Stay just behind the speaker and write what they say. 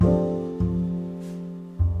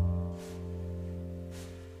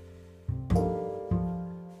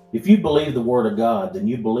If you believe the Word of God, then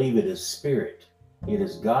you believe it is spirit. It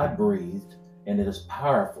is God breathed and it is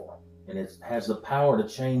powerful and it has the power to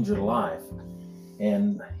change your life.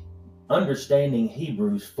 And understanding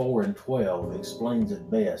Hebrews 4 and 12 explains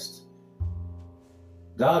it best.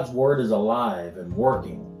 God's Word is alive and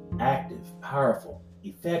working, active, powerful,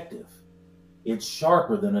 effective. It's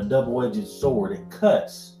sharper than a double edged sword. It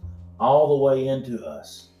cuts all the way into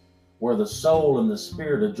us, where the soul and the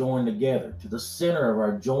spirit are joined together to the center of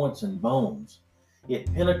our joints and bones.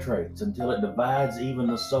 It penetrates until it divides even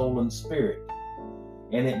the soul and spirit,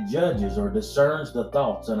 and it judges or discerns the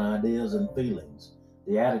thoughts and ideas and feelings,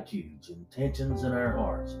 the attitudes, intentions in our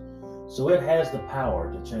hearts. So it has the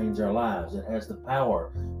power to change our lives. It has the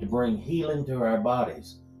power to bring healing to our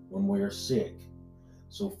bodies when we are sick.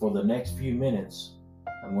 So for the next few minutes,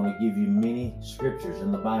 I'm going to give you many scriptures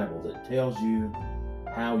in the Bible that tells you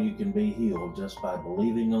how you can be healed just by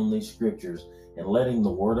believing on these scriptures and letting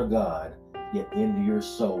the Word of God get into your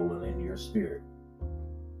soul and into your spirit.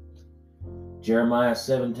 Jeremiah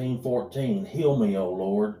 17:14, heal me, O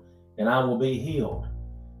Lord, and I will be healed.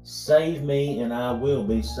 Save me, and I will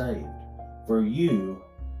be saved, for you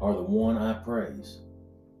are the one I praise.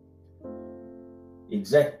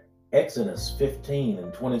 Exodus 15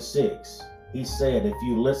 and 26, he said, if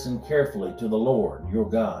you listen carefully to the Lord your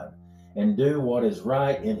God and do what is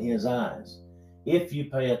right in his eyes, if you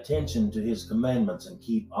pay attention to his commandments and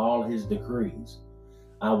keep all his decrees,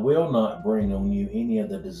 I will not bring on you any of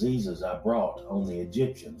the diseases I brought on the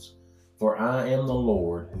Egyptians, for I am the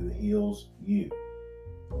Lord who heals you.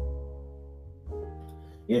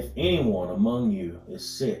 If anyone among you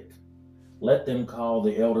is sick, let them call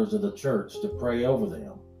the elders of the church to pray over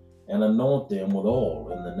them and anoint them with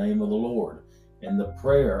oil in the name of the Lord. And the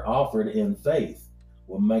prayer offered in faith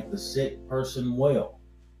will make the sick person well.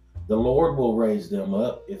 The Lord will raise them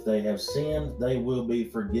up. If they have sinned, they will be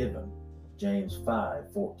forgiven. James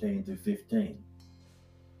 5:14 through 15.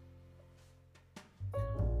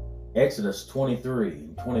 Exodus 23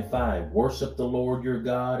 and 25. Worship the Lord your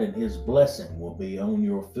God, and his blessing will be on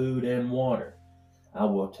your food and water. I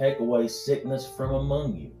will take away sickness from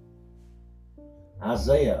among you.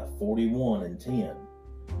 Isaiah 41 and 10.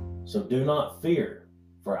 So do not fear,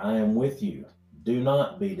 for I am with you. Do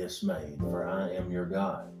not be dismayed, for I am your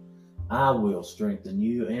God. I will strengthen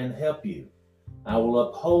you and help you. I will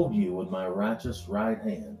uphold you with my righteous right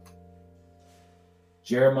hand.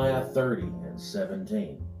 Jeremiah 30 and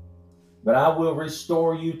 17. But I will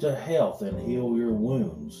restore you to health and heal your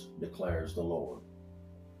wounds, declares the Lord.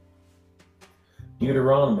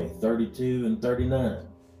 Deuteronomy 32 and 39.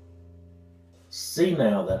 See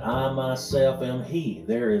now that I myself am he.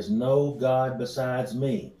 There is no God besides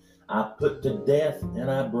me. I put to death and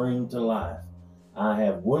I bring to life. I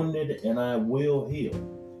have wounded and I will heal,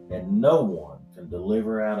 and no one can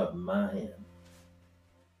deliver out of my hand.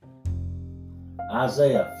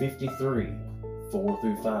 Isaiah 53, 4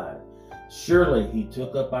 through 5. Surely he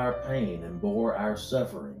took up our pain and bore our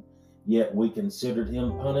suffering, yet we considered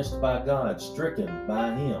him punished by God, stricken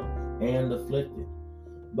by him, and afflicted.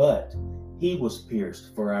 But he was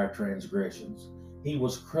pierced for our transgressions, he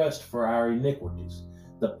was crushed for our iniquities.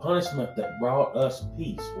 The punishment that brought us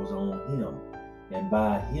peace was on him, and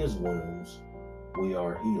by his wounds we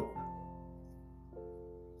are healed.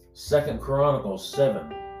 2 Chronicles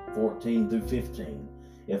 7:14 through 15.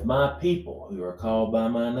 If my people who are called by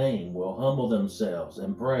my name will humble themselves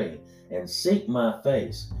and pray and seek my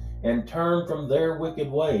face and turn from their wicked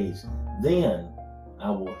ways, then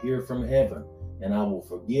I will hear from heaven and I will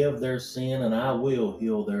forgive their sin and I will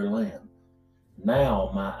heal their land.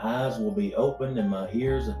 Now my eyes will be opened and my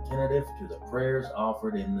ears attentive to the prayers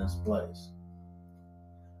offered in this place.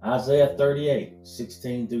 Isaiah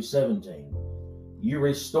 38:16 through 17. You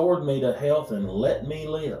restored me to health and let me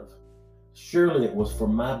live. Surely it was for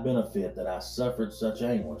my benefit that I suffered such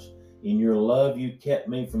anguish. In your love you kept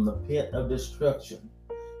me from the pit of destruction.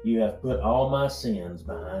 You have put all my sins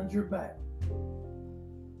behind your back.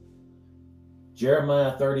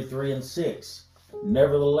 Jeremiah 33 and 6.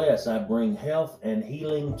 Nevertheless, I bring health and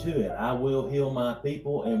healing to it. I will heal my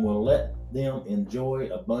people and will let them enjoy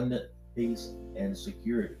abundant peace and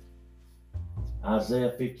security.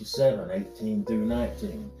 Isaiah 57:18 through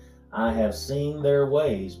 19. I have seen their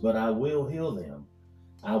ways, but I will heal them.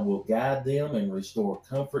 I will guide them and restore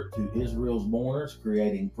comfort to Israel's mourners,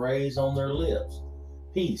 creating praise on their lips.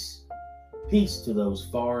 Peace, peace to those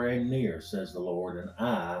far and near, says the Lord, and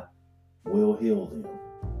I will heal them.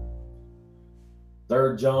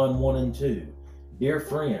 3 John 1 and 2. Dear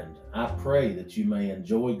friend, I pray that you may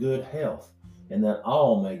enjoy good health and that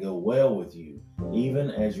all may go well with you, even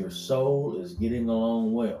as your soul is getting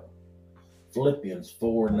along well. Philippians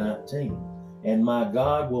 4:19. And my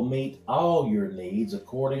God will meet all your needs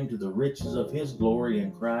according to the riches of his glory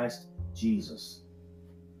in Christ Jesus.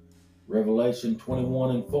 Revelation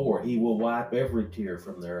 21:4. He will wipe every tear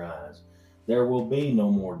from their eyes. There will be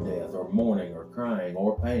no more death or mourning or crying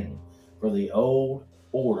or pain, for the old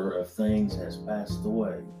order of things has passed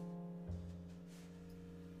away.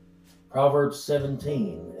 Proverbs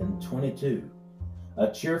 17:22.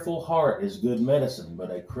 A cheerful heart is good medicine,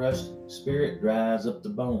 but a crushed spirit dries up the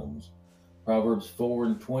bones. Proverbs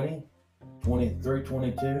 4:20,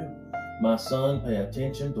 23:22. My son, pay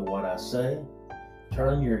attention to what I say.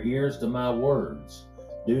 Turn your ears to my words.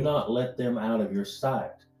 Do not let them out of your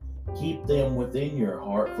sight. Keep them within your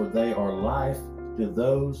heart, for they are life to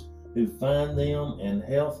those who find them and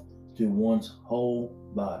health to one's whole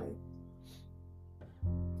body.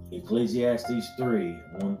 Ecclesiastes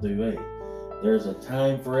 3:1-8. There's a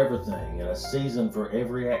time for everything and a season for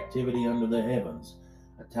every activity under the heavens.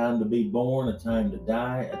 A time to be born, a time to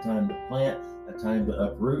die, a time to plant, a time to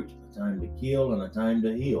uproot, a time to kill, and a time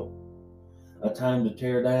to heal. A time to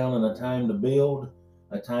tear down and a time to build,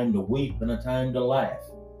 a time to weep and a time to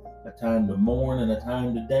laugh, a time to mourn and a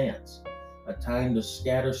time to dance, a time to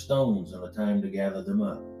scatter stones and a time to gather them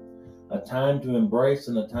up, a time to embrace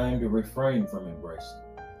and a time to refrain from embracing,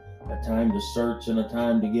 a time to search and a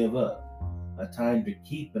time to give up, a time to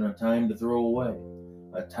keep and a time to throw away,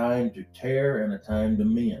 a time to tear and a time to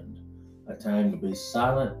mend, a time to be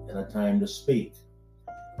silent and a time to speak,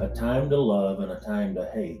 a time to love and a time to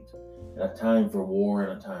hate, and a time for war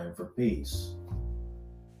and a time for peace.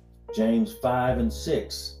 James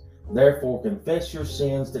 5:6. Therefore confess your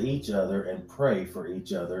sins to each other and pray for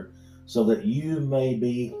each other, so that you may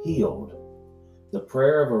be healed. The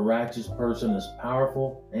prayer of a righteous person is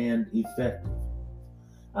powerful and effective.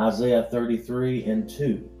 Isaiah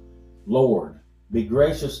 33:2. Lord, be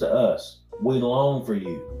gracious to us. We long for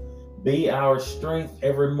you. Be our strength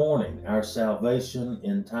every morning, our salvation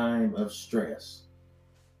in time of stress.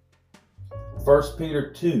 1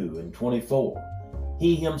 Peter 2:24.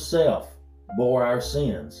 He himself bore our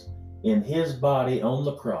sins in his body on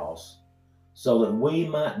the cross, so that we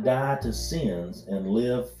might die to sins and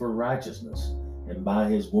live for righteousness, and by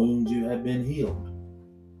his wounds you have been healed.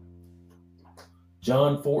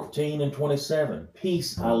 John 14:27.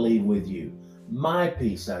 Peace I leave with you, my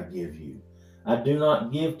peace I give you. I do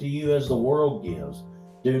not give to you as the world gives.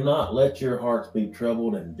 Do not let your hearts be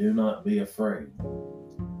troubled, and do not be afraid.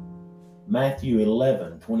 Matthew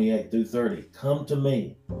 11:28-30. Come to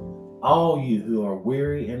me, all you who are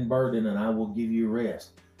weary and burdened, and I will give you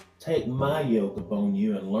rest. Take my yoke upon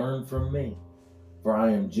you and learn from me, for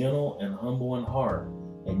I am gentle and humble in heart,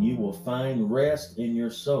 and you will find rest in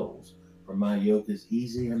your souls. For my yoke is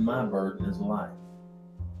easy and my burden is light.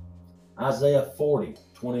 Isaiah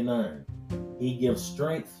 40:29. He gives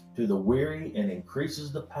strength to the weary and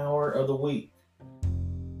increases the power of the weak.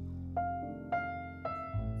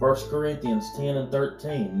 1 Corinthians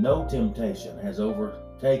 10:13. No temptation has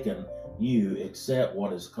overtaken you except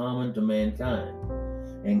what is common to mankind.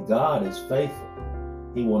 And God is faithful.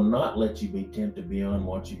 He will not let you be tempted beyond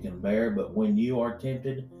what you can bear, but when you are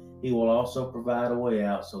tempted, he will also provide a way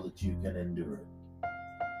out so that you can endure it.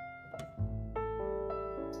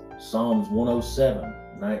 Psalms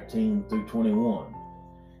 107:19-21.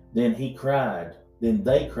 Then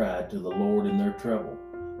they cried to the Lord in their trouble,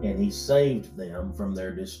 and he saved them from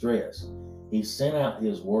their distress. He sent out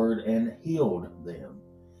his word and healed them.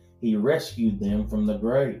 He rescued them from the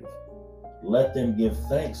grave. Let them give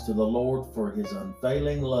thanks to the Lord for his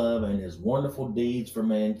unfailing love and his wonderful deeds for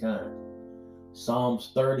mankind.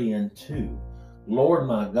 Psalms 30:2. Lord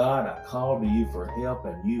my God, I called to you for help,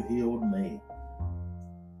 and you healed me.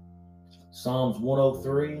 Psalms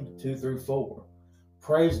 103:2-4.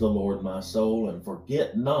 Praise the Lord, my soul, and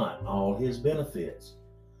forget not all his benefits,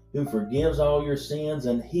 who forgives all your sins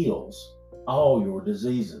and heals all your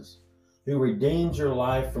diseases, who redeems your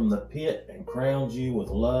life from the pit and crowns you with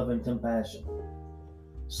love and compassion.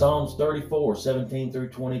 Psalms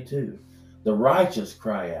 34:17-22. The righteous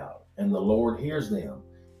cry out, and the Lord hears them.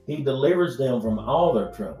 He delivers them from all their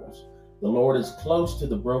troubles. The Lord is close to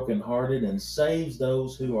the brokenhearted and saves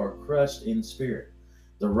those who are crushed in spirit.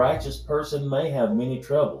 The righteous person may have many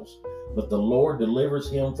troubles, but the Lord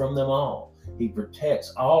delivers him from them all. He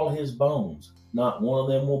protects all his bones. Not one of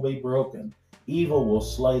them will be broken. Evil will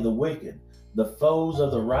slay the wicked. The foes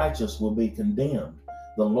of the righteous will be condemned.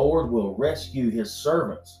 The Lord will rescue his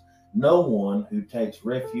servants. No one who takes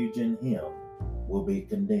refuge in him will be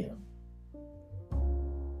condemned.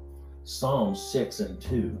 Psalm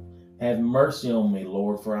 6:2. Have mercy on me,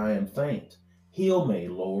 Lord, for I am faint. Heal me,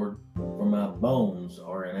 Lord, for my bones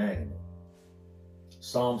are in agony.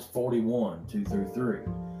 Psalms 41, 2 through 3.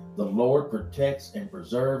 The Lord protects and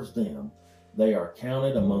preserves them. They are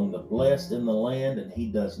counted among the blessed in the land, and he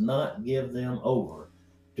does not give them over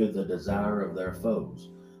to the desire of their foes.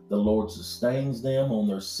 The Lord sustains them on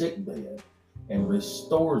their sick bed and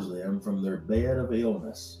restores them from their bed of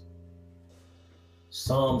illness.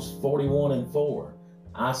 Psalms 41 and 4.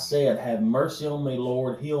 I said, have mercy on me,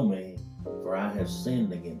 Lord, heal me, for I have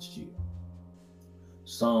sinned against you.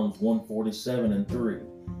 Psalms 147 and 3.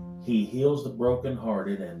 He heals the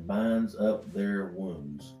brokenhearted and binds up their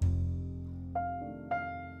wounds.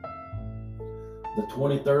 The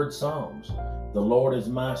 23rd Psalms. The Lord is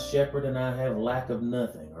my shepherd, and I have lack of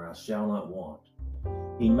nothing, or I shall not want.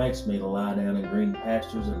 He makes me to lie down in green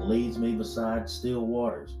pastures and leads me beside still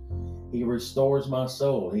waters. He restores my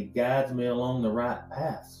soul. He guides me along the right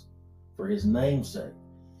paths for his name's sake.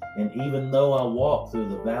 And even though I walk through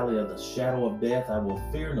the valley of the shadow of death, I will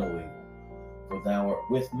fear no evil. For thou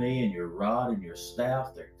art with me, and your rod and your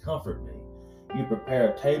staff, they comfort me. You prepare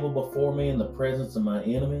a table before me in the presence of my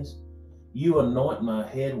enemies. You anoint my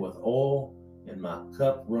head with oil, and my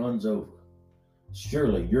cup runs over.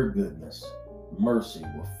 Surely your goodness, mercy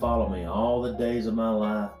will follow me all the days of my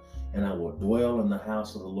life, and I will dwell in the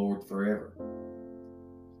house of the Lord forever.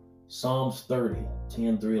 Psalms 30,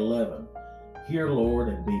 10 through 11. Hear, Lord,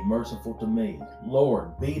 and be merciful to me.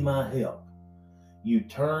 Lord, be my help. You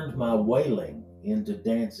turned my wailing into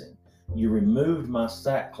dancing. You removed my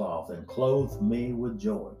sackcloth and clothed me with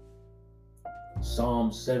joy.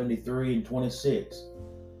 Psalm 73 and 26.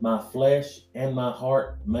 My flesh and my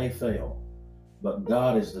heart may fail, but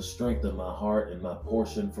God is the strength of my heart and my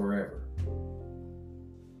portion forever.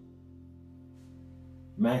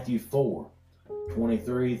 Matthew 4,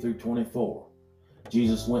 23 through 24.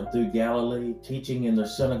 Jesus went through Galilee, teaching in their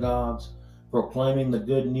synagogues, proclaiming the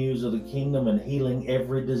good news of the kingdom and healing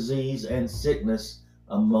every disease and sickness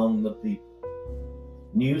among the people.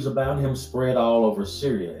 News about him spread all over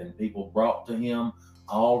Syria, and people brought to him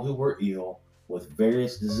all who were ill with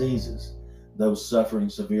various diseases, those suffering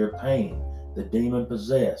severe pain, the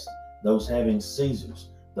demon-possessed, those having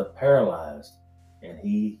seizures, the paralyzed, and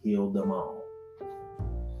he healed them all.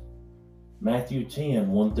 Matthew 10,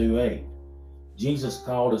 1 through 8. Jesus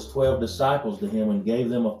called his 12 disciples to him and gave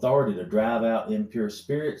them authority to drive out impure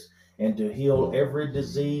spirits and to heal every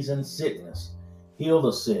disease and sickness. Heal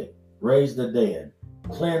the sick, raise the dead,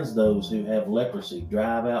 cleanse those who have leprosy,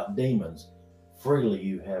 drive out demons. Freely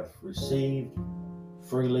you have received,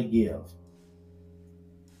 freely give.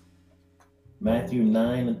 Matthew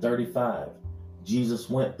 9 and 35. Jesus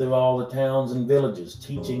went through all the towns and villages,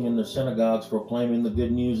 teaching in the synagogues, proclaiming the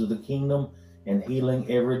good news of the kingdom and healing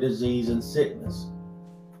every disease and sickness.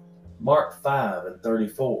 Mark 5 and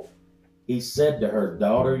 34. He said to her,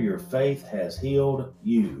 Daughter, your faith has healed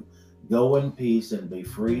you. Go in peace and be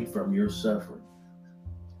freed from your suffering.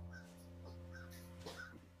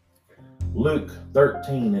 Luke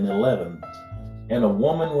 13 and 11. And a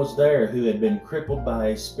woman was there who had been crippled by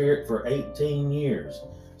a spirit for 18 years.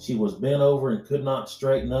 She was bent over and could not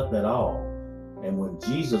straighten up at all. And when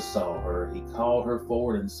Jesus saw her, he called her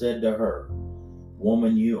forward and said to her,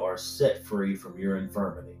 Woman, you are set free from your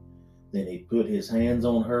infirmity. Then he put his hands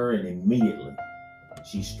on her, and immediately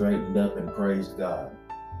she straightened up and praised God.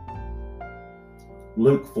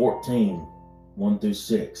 Luke 14, 1 through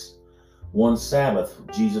 6. One Sabbath,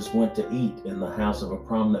 Jesus went to eat in the house of a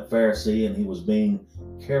prominent Pharisee, and he was being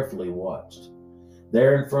carefully watched.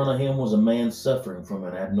 There in front of him was a man suffering from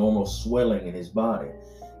an abnormal swelling in his body.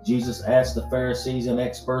 Jesus asked the Pharisees and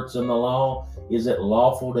experts in the law, Is it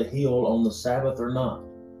lawful to heal on the Sabbath or not?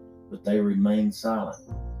 But they remained silent.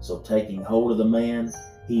 So taking hold of the man,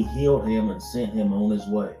 he healed him and sent him on his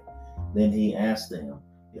way. Then he asked them,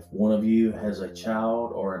 If one of you has a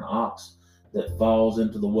child or an ox that falls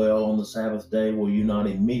into the well on the Sabbath day, will you not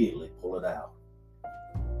immediately pull it out?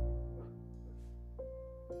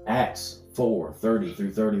 Acts 4, 30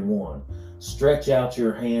 through 31. Stretch out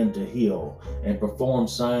your hand to heal and perform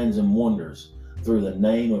signs and wonders through the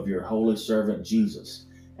name of your holy servant Jesus.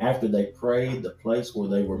 After they prayed, the place where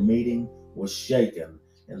they were meeting was shaken,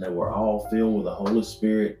 and they were all filled with the Holy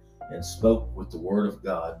Spirit and spoke with the word of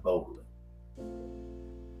God boldly.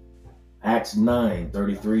 Acts 9,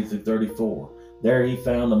 33 through 34. There he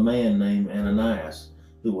found a man named Ananias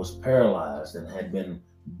who was paralyzed and had been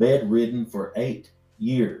bedridden for 8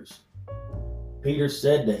 years. Peter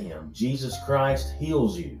said to him, Jesus Christ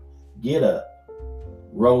heals you. Get up,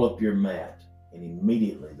 roll up your mat. And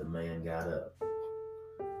immediately the man got up.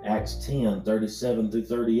 Acts 10, 37 through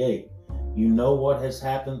 38. You know what has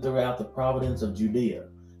happened throughout the province of Judea,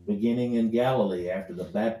 beginning in Galilee after the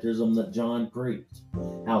baptism that John preached,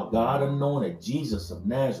 how God anointed Jesus of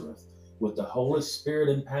Nazareth with the Holy Spirit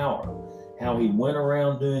and power, how he went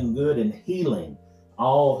around doing good and healing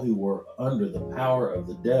all who were under the power of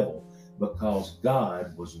the devil, because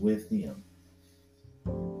God was with him.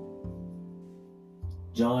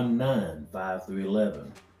 John 9, 5 through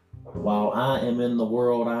 11. While I am in the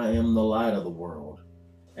world, I am the light of the world.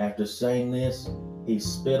 After saying this, he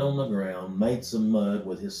spit on the ground, made some mud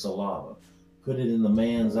with his saliva, put it in the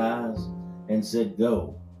man's eyes, and said,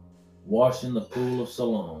 "Go, wash in the pool of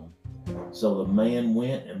Siloam." So the man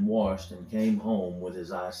went and washed and came home with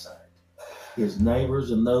his eyesight. His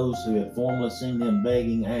neighbors and those who had formerly seen him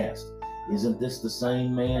begging asked, "Isn't this the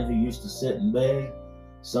same man who used to sit and beg?"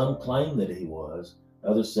 Some claimed that he was.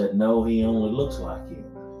 Others said, "No, he only looks like him."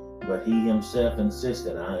 But he himself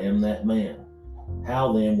insisted, "I am that man."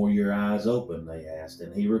 "How then were your eyes opened?" they asked.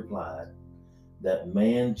 And he replied, "That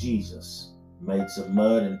man Jesus made some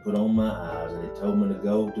mud and put on my eyes, and he told me to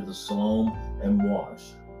go to the Siloam and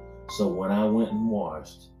wash. So when I went and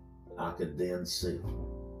washed, I could then see."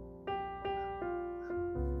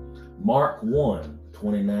 Mark 1,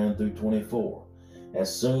 29 through 24.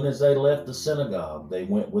 As soon as they left the synagogue, they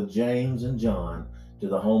went with James and John to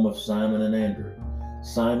the home of Simon and Andrew.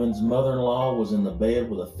 Simon's mother-in-law was in the bed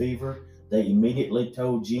with a fever. They immediately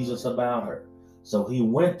told Jesus about her. So he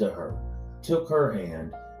went to her, took her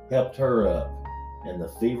hand, helped her up, and the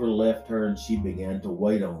fever left her, and she began to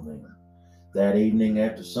wait on them. That evening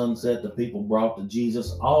after sunset, the people brought to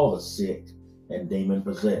Jesus all the sick and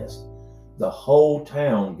demon-possessed. The whole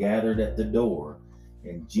town gathered at the door,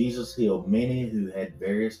 and Jesus healed many who had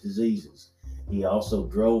various diseases. He also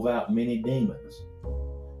drove out many demons,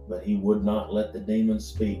 but he would not let the demons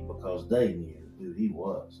speak because they knew who he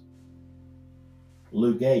was.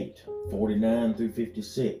 Luke 8, 49 through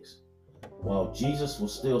 56. While Jesus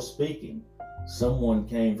was still speaking, someone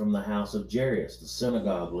came from the house of Jairus, the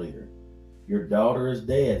synagogue leader. "Your daughter is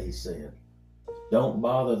dead," he said. "Don't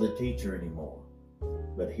bother the teacher anymore."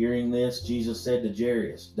 But hearing this, Jesus said to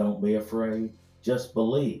Jairus, "Don't be afraid, just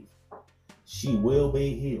believe. She will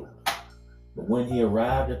be healed." But when he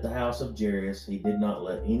arrived at the house of Jairus, he did not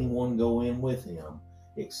let anyone go in with him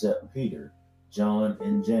except Peter, John,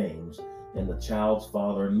 and James, and the child's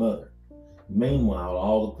father and mother. Meanwhile,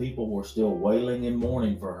 all the people were still wailing and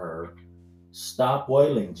mourning for her. "Stop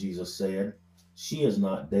wailing," Jesus said. "She is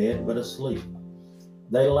not dead, but asleep."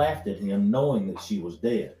 They laughed at him, knowing that she was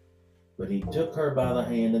dead. But he took her by the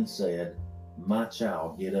hand and said, "My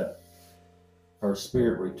child, get up." Her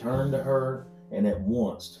spirit returned to her, and at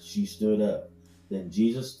once she stood up. Then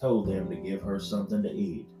Jesus told them to give her something to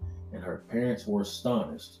eat, and her parents were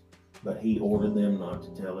astonished, but he ordered them not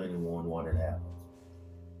to tell anyone what had happened.